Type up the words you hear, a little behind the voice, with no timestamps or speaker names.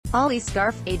Ollie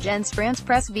scarf, agents France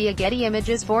press via Getty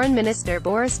Images. Foreign Minister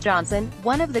Boris Johnson,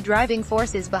 one of the driving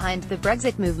forces behind the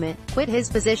Brexit movement, quit his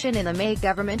position in the May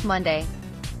government Monday.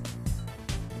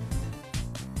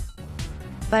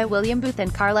 By William Booth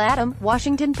and Carla Adam,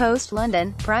 Washington Post,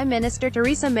 London. Prime Minister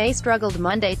Theresa May struggled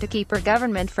Monday to keep her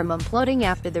government from imploding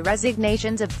after the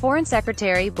resignations of Foreign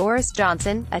Secretary Boris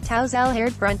Johnson, a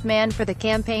tousle-haired frontman for the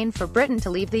Campaign for Britain to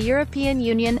leave the European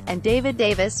Union, and David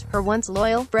Davis, her once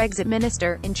loyal Brexit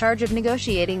minister, in charge of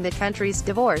negotiating the country's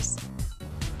divorce.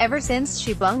 Ever since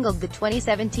she bungled the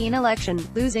 2017 election,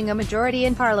 losing a majority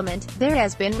in Parliament, there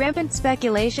has been rampant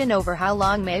speculation over how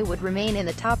long May would remain in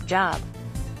the top job.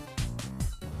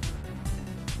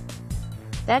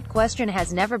 That question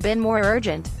has never been more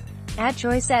urgent. Ad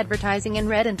choice advertising and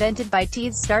Red invented by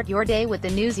Tees. Start your day with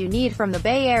the news you need from the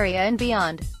Bay Area and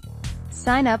beyond.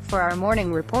 Sign up for our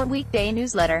Morning Report weekday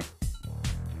newsletter.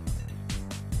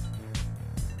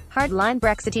 Hardline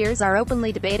Brexiteers are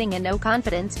openly debating a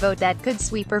no-confidence vote that could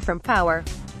sweep her from power.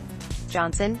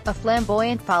 Johnson, a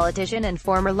flamboyant politician and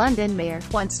former London mayor,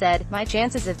 once said, "My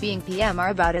chances of being PM are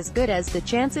about as good as the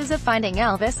chances of finding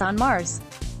Elvis on Mars."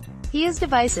 He is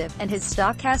divisive, and his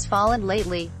stock has fallen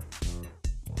lately.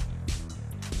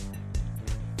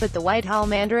 But the Whitehall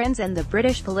mandarins and the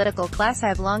British political class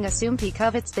have long assumed he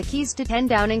covets the keys to 10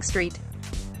 Downing Street.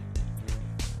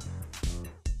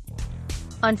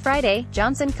 On Friday,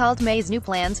 Johnson called May's new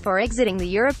plans for exiting the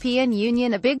European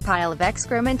Union a big pile of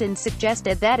excrement and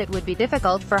suggested that it would be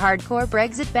difficult for hardcore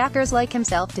Brexit backers like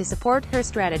himself to support her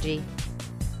strategy.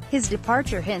 His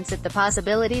departure hints at the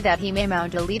possibility that he may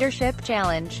mount a leadership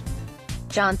challenge.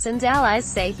 Johnson's allies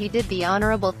say he did the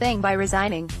honorable thing by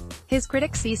resigning. His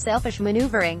critics see selfish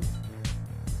maneuvering.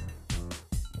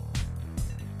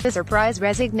 The surprise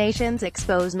resignations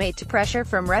expose May to pressure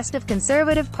from rest of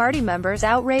Conservative Party members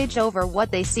outraged over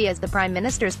what they see as the Prime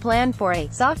Minister's plan for a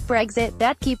soft Brexit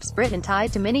that keeps Britain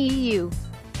tied to mini-EU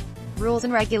rules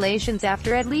and regulations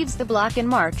after it leaves the bloc in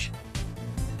March.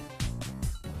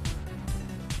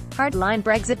 Hardline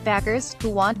Brexit backers, who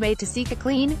want May to seek a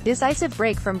clean, decisive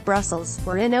break from Brussels,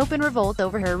 were in open revolt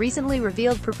over her recently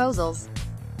revealed proposals.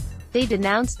 They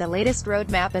denounced the latest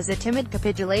roadmap as a timid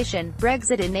capitulation,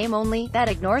 Brexit in name only, that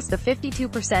ignores the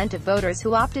 52% of voters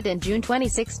who opted in June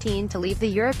 2016 to leave the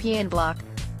European bloc.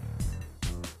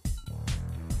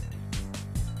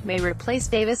 May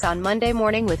replaced Davis on Monday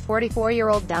morning with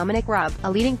 44-year-old Dominic Raab, a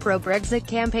leading pro-Brexit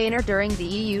campaigner during the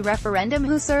EU referendum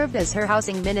who served as her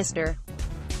housing minister.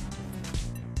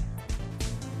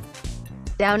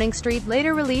 Downing Street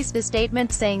later released a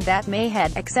statement saying that May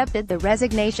had accepted the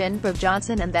resignation of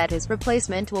Johnson and that his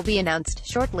replacement will be announced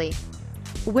shortly.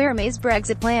 Where May's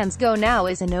Brexit plans go now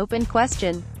is an open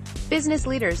question. Business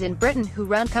leaders in Britain who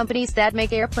run companies that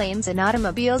make airplanes and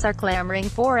automobiles are clamoring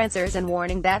for answers and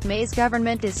warning that May's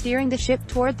government is steering the ship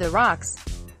toward the rocks.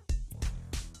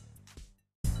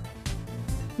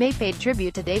 May paid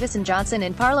tribute to Davis and Johnson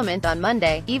in Parliament on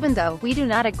Monday, even though we do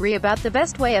not agree about the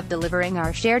best way of delivering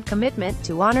our shared commitment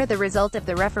to honour the result of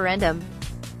the referendum.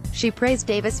 She praised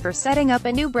Davis for setting up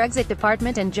a new Brexit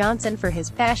department and Johnson for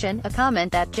his passion, a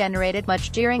comment that generated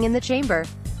much jeering in the chamber.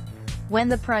 When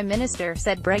the Prime Minister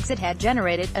said Brexit had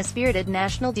generated a spirited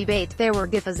national debate, there were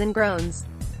guffaws and groans.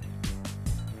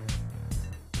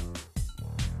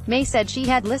 May said she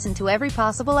had listened to every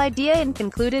possible idea and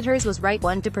concluded hers was right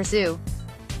one to pursue.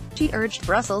 She urged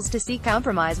Brussels to seek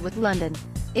compromise with London.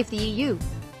 If the EU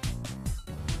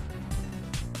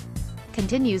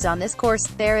continues on this course,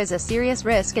 there is a serious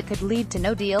risk it could lead to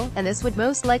no deal, and this would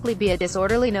most likely be a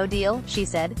disorderly no deal, she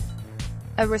said.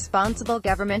 A responsible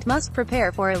government must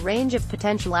prepare for a range of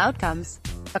potential outcomes.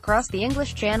 Across the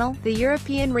English Channel, the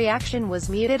European reaction was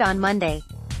muted on Monday.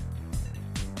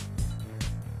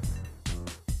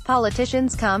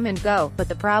 Politicians come and go, but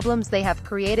the problems they have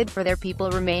created for their people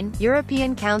remain,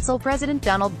 European Council President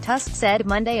Donald Tusk said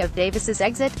Monday of Davis's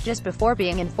exit, just before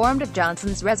being informed of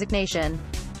Johnson's resignation.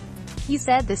 He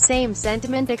said the same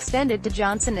sentiment extended to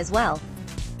Johnson as well.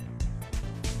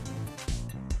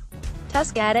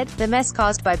 Tusk added, "The mess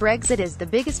caused by Brexit is the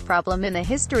biggest problem in the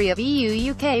history of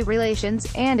EU-UK relations,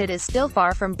 and it is still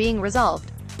far from being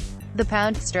resolved." The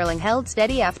pound sterling held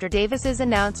steady after Davis's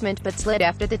announcement but slid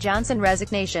after the Johnson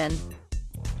resignation.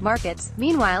 Markets,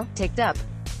 meanwhile, ticked up.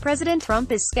 President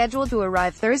Trump is scheduled to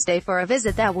arrive Thursday for a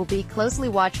visit that will be closely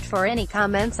watched for any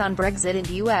comments on Brexit in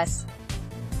the U.S.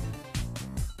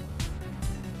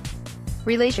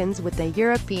 relations with the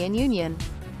European Union.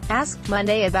 Asked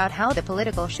Monday about how the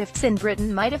political shifts in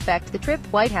Britain might affect the trip,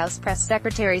 White House Press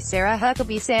Secretary Sarah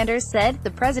Huckabee Sanders said,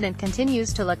 "The President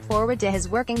continues to look forward to his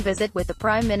working visit with the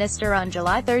Prime Minister on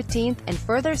July 13, and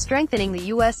further strengthening the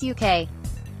US-UK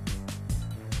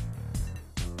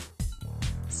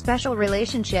special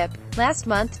relationship. Last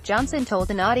month, Johnson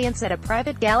told an audience at a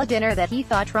private gala dinner that he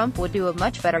thought Trump would do a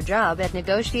much better job at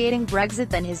negotiating Brexit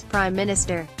than his prime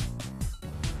minister.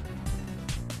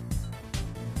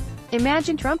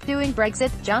 Imagine Trump doing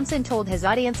Brexit, Johnson told his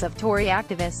audience of Tory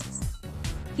activists.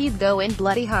 He'd go in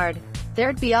bloody hard.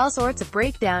 There'd be all sorts of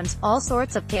breakdowns, all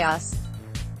sorts of chaos.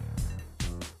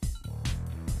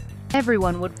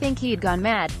 Everyone would think he'd gone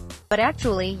mad. But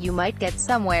actually, you might get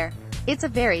somewhere. It's a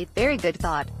very, very good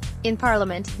thought. In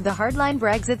Parliament, the hardline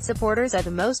Brexit supporters are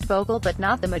the most vocal but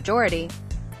not the majority.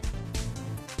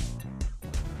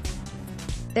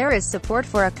 There is support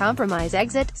for a compromise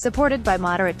exit, supported by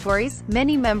moderate Tories,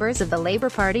 many members of the Labour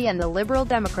Party and the Liberal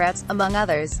Democrats, among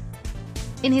others.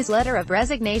 In his letter of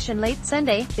resignation late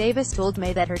Sunday, Davis told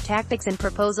May that her tactics and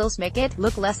proposals make it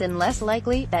look less and less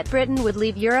likely that Britain would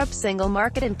leave Europe's single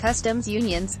market and customs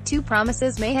unions, two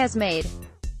promises May has made.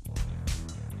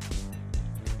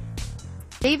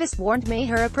 Davis warned May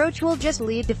her approach will just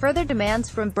lead to further demands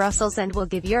from Brussels and will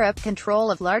give Europe control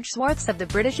of large swaths of the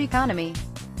British economy.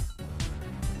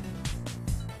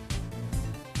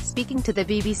 Speaking to the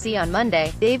BBC on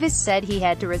Monday, Davis said he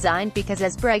had to resign because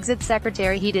as Brexit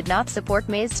Secretary he did not support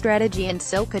May's strategy and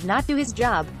so could not do his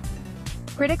job.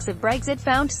 Critics of Brexit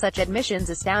found such admissions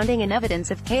astounding and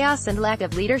evidence of chaos and lack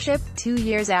of leadership, 2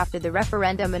 years after the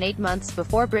referendum and 8 months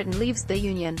before Britain leaves the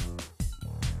Union.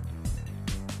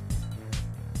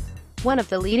 One of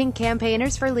the leading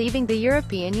campaigners for leaving the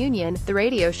European Union, the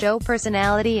radio show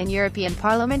personality and European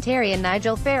parliamentarian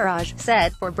Nigel Farage,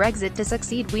 said, "For Brexit to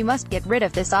succeed we must get rid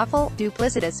of this awful,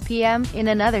 duplicitous PM." In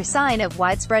another sign of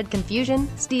widespread confusion,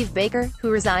 Steve Baker,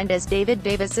 who resigned as David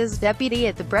Davis's deputy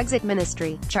at the Brexit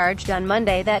ministry, charged on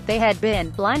Monday that they had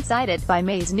been blindsided by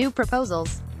May's new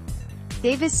proposals.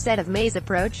 Davis said of May's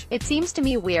approach, "It seems to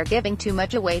me we are giving too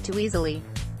much away too easily."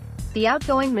 The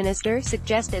outgoing minister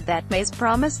suggested that May's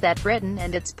promise that Britain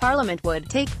and its parliament would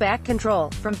take back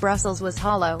control from Brussels was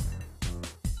hollow.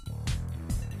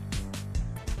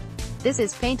 This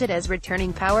is painted as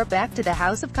returning power back to the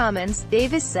House of Commons,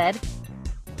 Davis said.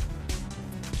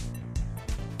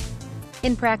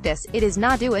 In practice, it is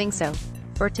not doing so.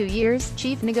 For 2 years,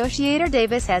 chief negotiator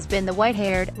Davis has been the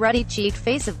white-haired, ruddy-cheeked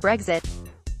face of Brexit.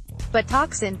 But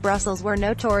talks in Brussels were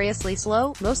notoriously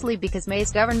slow, mostly because May's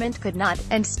government could not,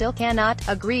 and still cannot,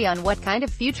 agree on what kind of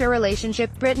future relationship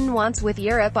Britain wants with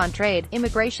Europe on trade,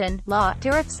 immigration, law,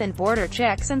 tariffs and border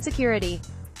checks and security.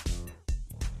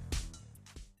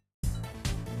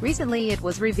 Recently it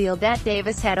was revealed that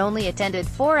Davis had only attended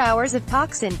 4 hours of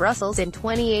talks in Brussels in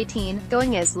 2018,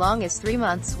 going as long as 3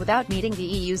 months without meeting the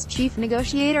EU's chief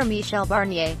negotiator Michel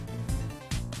Barnier.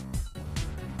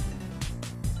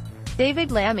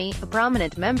 David Lammy, a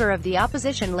prominent member of the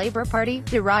opposition Labour Party,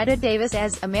 derided Davis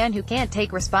as a man who can't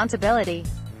take responsibility.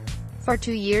 For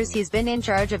 2 years he's been in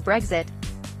charge of Brexit.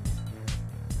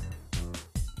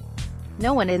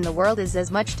 No one in the world is as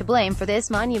much to blame for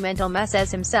this monumental mess as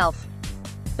himself.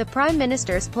 The Prime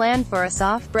Minister's plan for a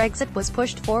soft Brexit was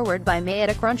pushed forward by May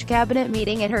at a crunch cabinet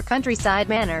meeting at her countryside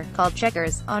manor, called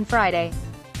Chequers, on Friday.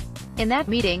 In that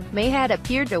meeting, May had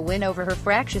appeared to win over her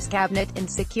fractious cabinet and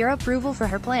secure approval for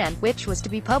her plan, which was to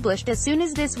be published as soon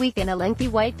as this week in a lengthy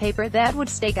white paper that would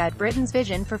stake out Britain's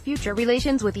vision for future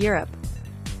relations with Europe.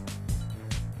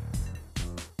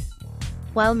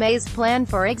 While May's plan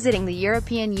for exiting the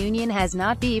European Union has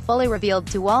not been fully revealed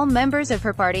to all members of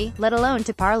her party, let alone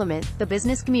to Parliament, the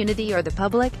business community or the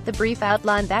public, the brief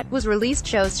outline that was released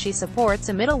shows she supports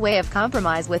a middle way of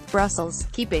compromise with Brussels,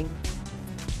 keeping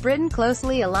Britain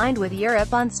closely aligned with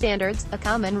Europe on standards, a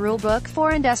common rule-book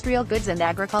for industrial goods and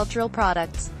agricultural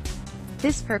products.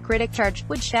 This, her critic charged,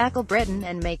 would shackle Britain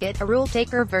and make it a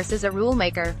rule-taker versus a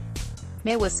rule-maker.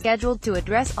 May was scheduled to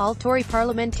address all Tory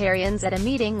parliamentarians at a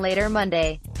meeting later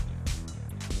Monday.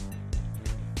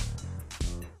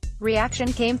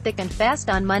 Reaction came thick and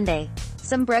fast on Monday.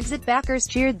 Some Brexit backers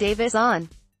cheered Davis on.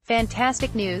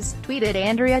 "Fantastic news," tweeted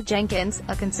Andrea Jenkins,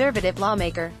 a Conservative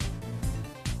lawmaker.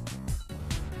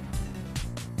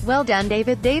 "Well done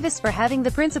David Davis for having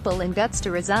the principle and guts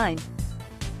to resign.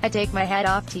 I take my hat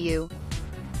off to you.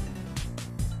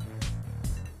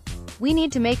 We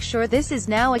need to make sure this is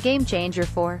now a game changer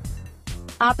for."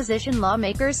 Opposition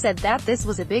lawmakers said that this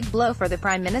was a big blow for the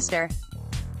Prime Minister.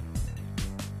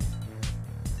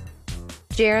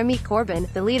 Jeremy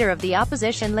Corbyn, the leader of the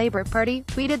opposition Labour Party,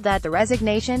 tweeted that the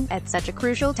resignation, at such a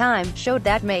crucial time, showed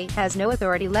that May has no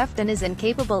authority left and is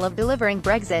incapable of delivering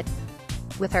Brexit.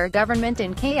 With her government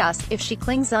in chaos, if she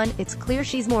clings on, it's clear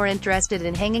she's more interested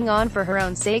in hanging on for her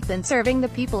own sake than serving the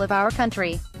people of our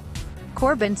country.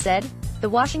 Corbyn said. The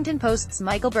Washington Post's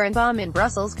Michael Birnbaum in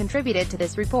Brussels contributed to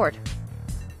this report.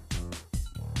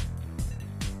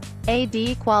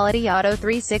 AD Quality Auto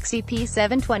 360p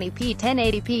 720p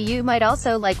 1080p. You might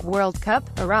also like World Cup.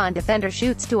 Iran defender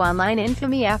shoots to online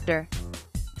infamy after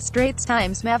Straits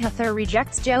Times Mahathir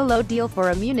rejects JOLO deal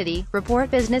for immunity. Report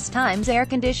Business Times air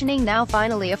conditioning now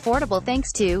finally affordable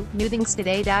thanks to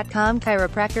newthingstoday.com.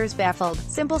 Chiropractors baffled.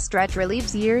 Simple stretch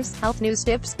relieves years. Health news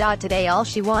tips. Today all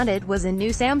she wanted was a new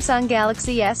Samsung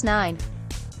Galaxy S9.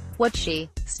 What she?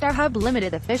 StarHub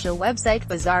Limited official website.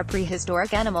 Bizarre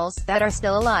prehistoric animals that are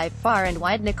still alive far and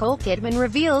wide. Nicole Kidman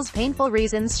reveals painful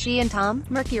reasons she and Tom.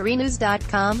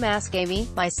 MercuryNews.com. Ask Amy,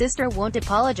 my sister won't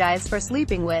apologize for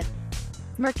sleeping with.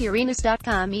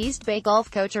 MercuryNews.com. East Bay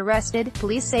golf coach arrested.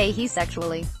 Police say he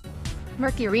sexually.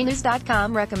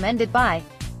 MercuryNews.com. Recommended by